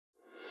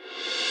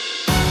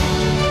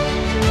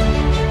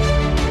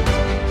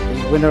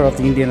Winner of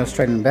the Indian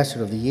Australian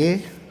Ambassador of the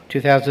Year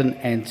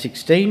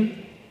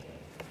 2016,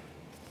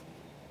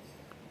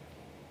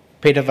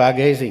 Peter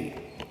Varghese.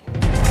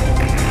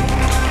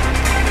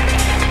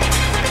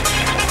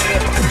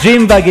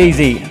 Jim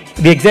Varghese,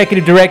 the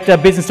Executive Director,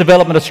 Business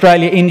Development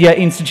Australia India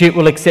Institute,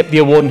 will accept the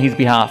award on his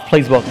behalf.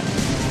 Please welcome.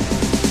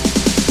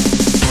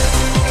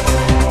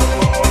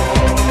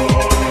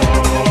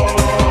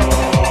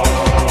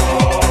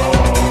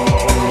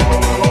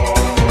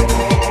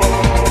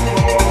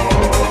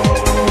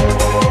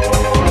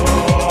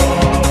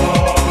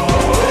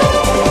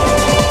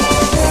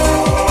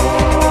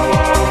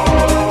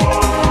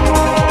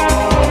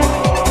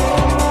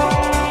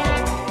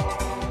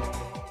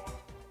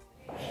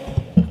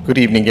 Good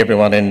evening,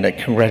 everyone, and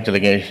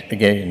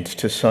congratulations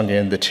to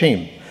Sonia and the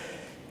team.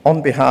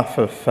 On behalf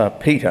of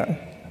Peter,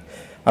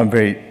 I'm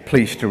very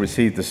pleased to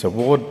receive this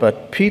award,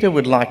 but Peter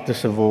would like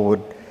this award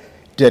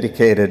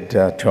dedicated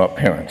to our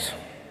parents.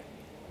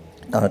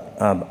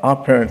 Our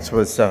parents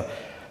was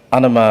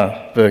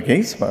Anima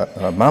Varghese,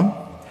 my mum,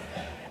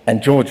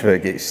 and George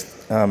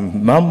Varghese.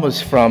 Mum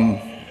was from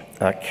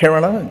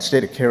Kerala, in the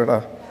state of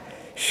Kerala.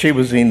 She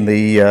was in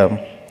the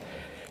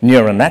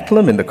near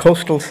Ernakulam, in the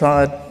coastal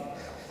side.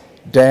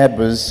 Dad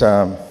was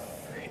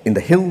in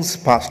the hills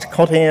past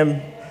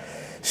Kottayam,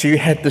 so you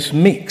had this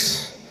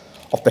mix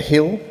of the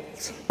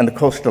hills and the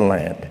coastal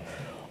land,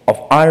 of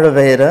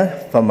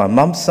Ayurveda from my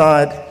mum's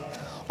side,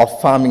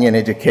 of farming and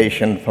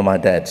education from my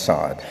dad's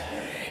side.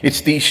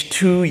 It's these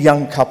two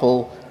young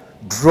couple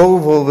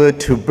drove over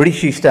to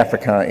British East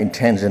Africa in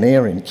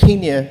Tanzania, in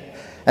Kenya,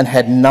 and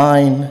had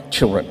 9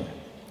 children.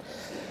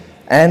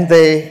 And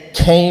they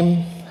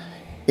came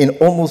in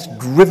almost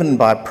driven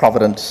by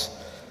Providence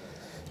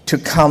to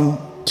come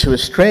to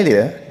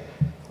Australia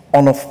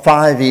on a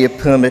 5-year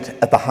permit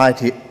at the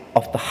height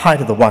of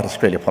the White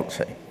Australia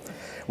policy.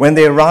 When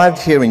they arrived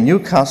here in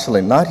Newcastle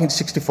in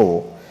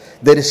 1964,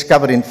 they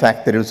discovered, in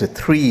fact, that it was a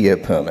 3-year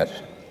permit.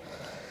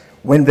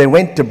 When they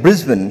went to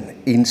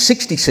Brisbane in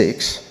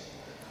 '66,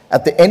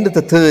 at the end of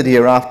the 3rd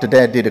year after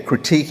Dad did a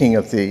critiquing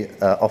of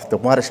the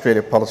White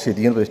Australia policy at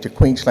the University of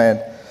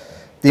Queensland,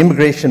 the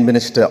Immigration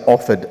Minister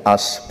offered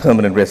us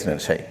permanent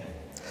residency.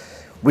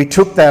 We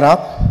took that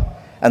up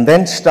and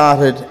then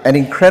started an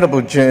incredible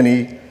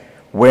journey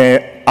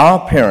where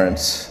our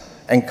parents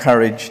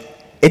encouraged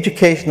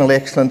educational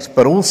excellence,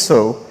 but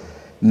also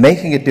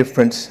making a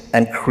difference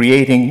and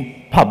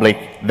creating public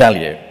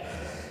value.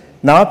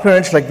 Now, our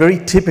parents, like very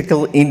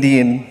typical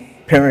Indian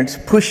parents,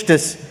 pushed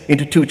us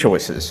into 2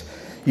 choices.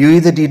 You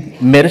either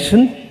did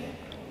medicine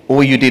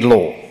or you did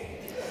law.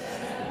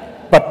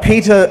 But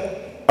Peter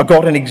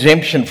got an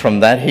exemption from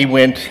that. He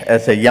went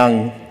as a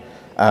young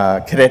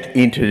cadet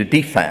into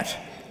DFAT.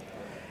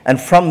 And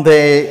from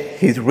there,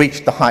 he's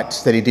reached the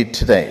heights that he did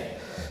today.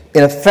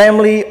 In a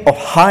family of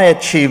high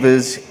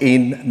achievers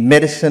in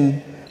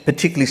medicine,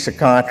 particularly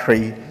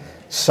psychiatry,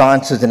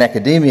 sciences and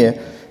academia,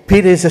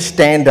 Peter is a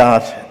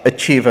standout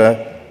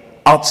achiever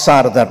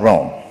outside of that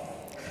realm.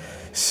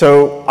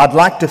 So I'd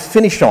like to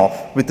finish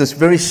off with this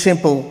very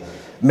simple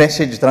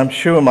message that I'm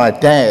sure my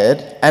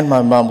dad and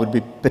my mum would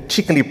be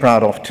particularly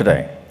proud of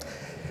today.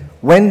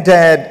 When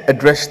Dad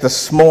addressed the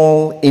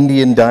small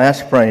Indian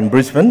diaspora in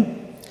Brisbane,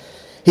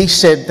 he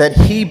said that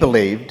he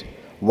believed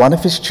one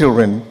of his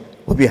children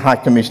would be High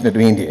Commissioner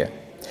to India.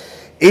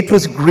 It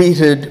was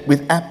greeted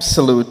with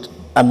absolute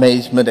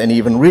amazement and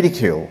even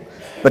ridicule.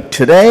 But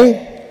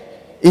today,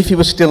 if he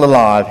was still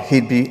alive,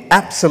 he'd be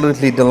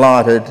absolutely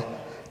delighted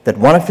that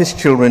one of his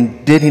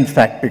children did in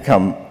fact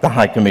become the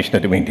High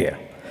Commissioner to India.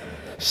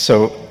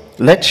 So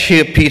let's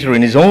hear Peter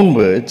in his own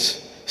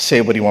words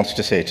say what he wants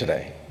to say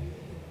today.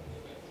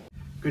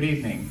 Good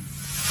evening.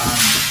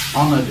 I'm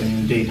honoured and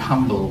indeed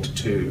humbled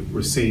to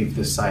receive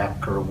this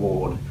IAPCA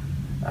award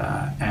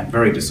and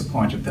very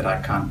disappointed that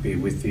I can't be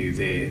with you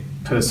there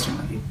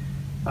personally.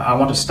 I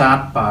want to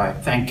start by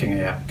thanking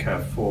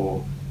IAPCA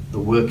for the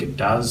work it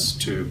does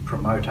to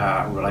promote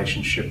our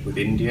relationship with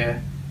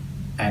India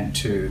and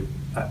to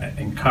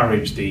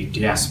encourage the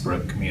diaspora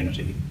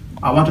community.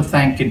 I want to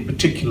thank in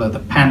particular the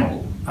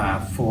panel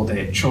for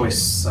their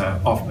choice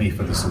of me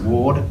for this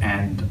award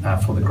and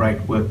for the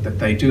great work that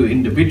they do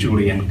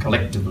individually and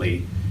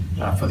collectively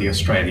for the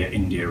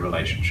Australia-India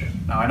relationship.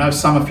 Now, I know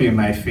some of you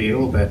may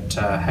feel that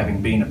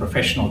having been a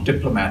professional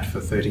diplomat for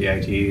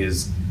 38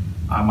 years,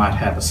 I might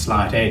have a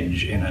slight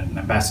edge in an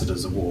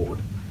ambassador's award,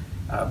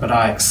 but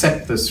I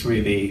accept this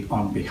really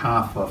on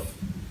behalf of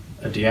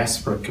a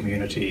diaspora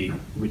community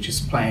which is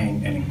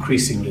playing an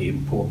increasingly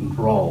important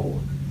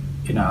role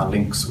in our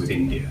links with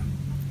India.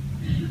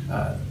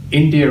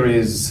 India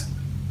is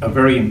a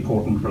very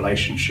important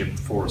relationship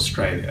for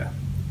Australia,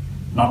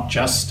 not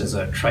just as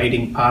a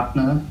trading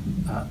partner,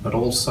 but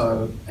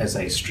also as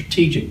a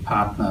strategic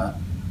partner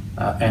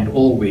and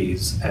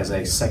always as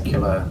a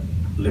secular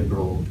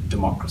liberal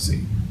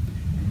democracy.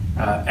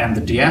 And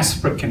the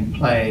diaspora can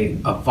play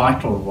a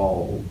vital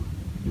role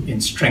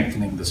in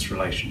strengthening this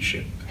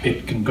relationship.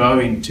 It can go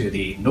into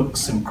the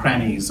nooks and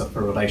crannies of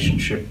a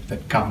relationship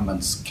that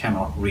governments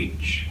cannot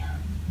reach.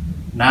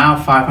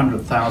 Now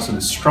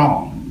 500,000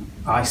 strong,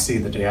 I see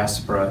the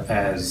diaspora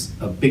as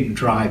a big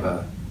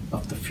driver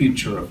of the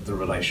future of the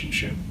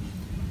relationship.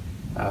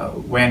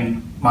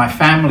 When my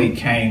family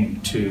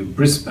came to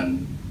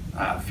Brisbane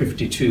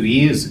 52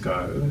 years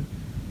ago,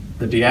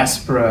 the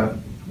diaspora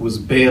was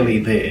barely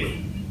there.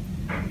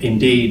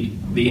 Indeed,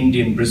 the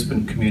Indian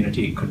Brisbane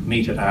community could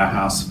meet at our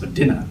house for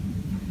dinner.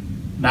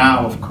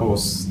 Now, of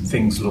course,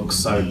 things look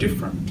so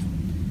different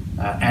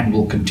and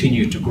will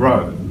continue to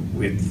grow,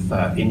 with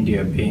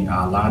India being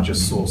our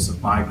largest source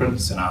of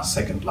migrants and our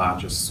second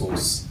largest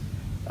source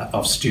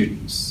of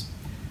students.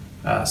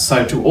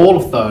 So to all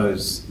of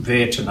those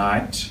there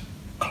tonight,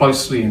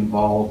 closely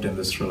involved in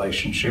this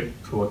relationship,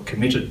 who are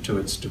committed to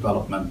its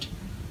development,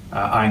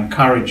 I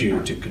encourage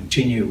you to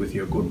continue with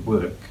your good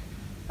work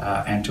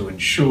and to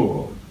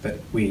ensure that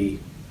we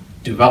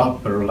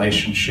develop a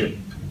relationship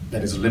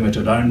that is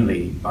limited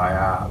only by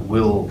our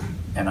will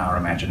and our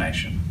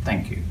imagination.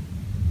 Thank you.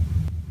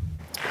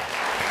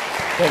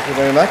 Thank you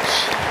very much.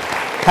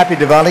 Happy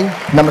Diwali.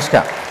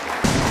 Namaskar.